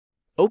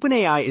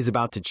OpenAI is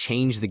about to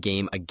change the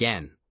game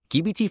again.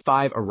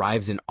 GPT-5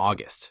 arrives in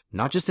August,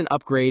 not just an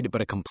upgrade, but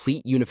a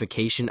complete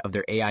unification of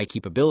their AI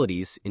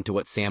capabilities into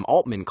what Sam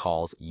Altman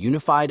calls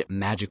unified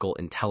magical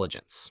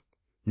intelligence.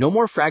 No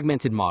more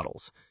fragmented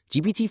models.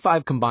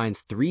 GPT-5 combines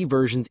 3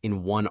 versions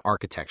in one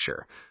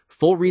architecture: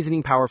 full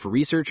reasoning power for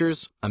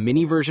researchers, a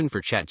mini version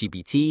for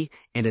ChatGPT,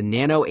 and a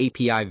nano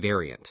API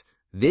variant.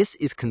 This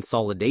is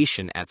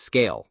consolidation at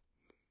scale.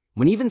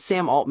 When even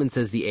Sam Altman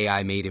says the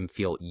AI made him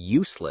feel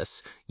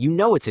useless, you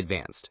know it's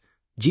advanced.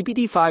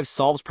 GPT-5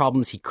 solves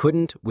problems he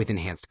couldn't with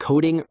enhanced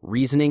coding,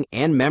 reasoning,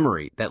 and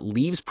memory that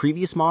leaves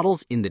previous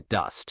models in the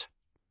dust.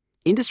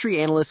 Industry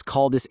analysts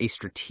call this a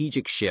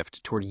strategic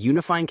shift toward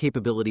unifying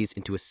capabilities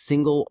into a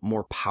single,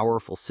 more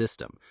powerful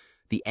system,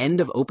 the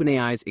end of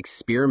OpenAI's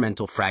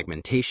experimental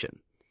fragmentation.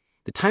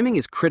 The timing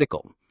is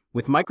critical.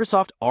 With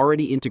Microsoft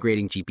already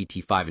integrating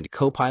GPT-5 into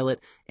Copilot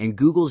and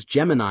Google's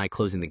Gemini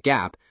closing the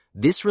gap,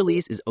 this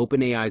release is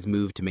OpenAI's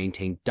move to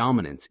maintain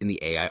dominance in the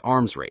AI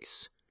arms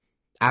race.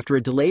 After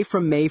a delay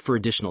from May for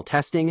additional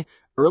testing,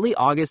 early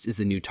August is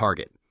the new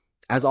target.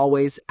 As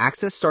always,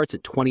 access starts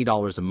at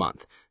 $20 a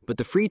month, but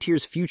the free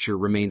tier's future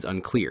remains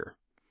unclear.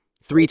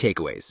 3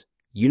 takeaways.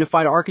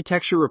 Unified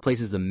architecture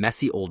replaces the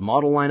messy old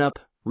model lineup,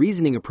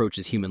 reasoning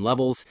approaches human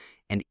levels,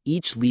 and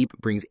each leap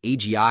brings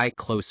AGI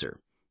closer.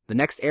 The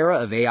next era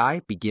of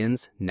AI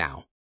begins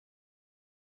now.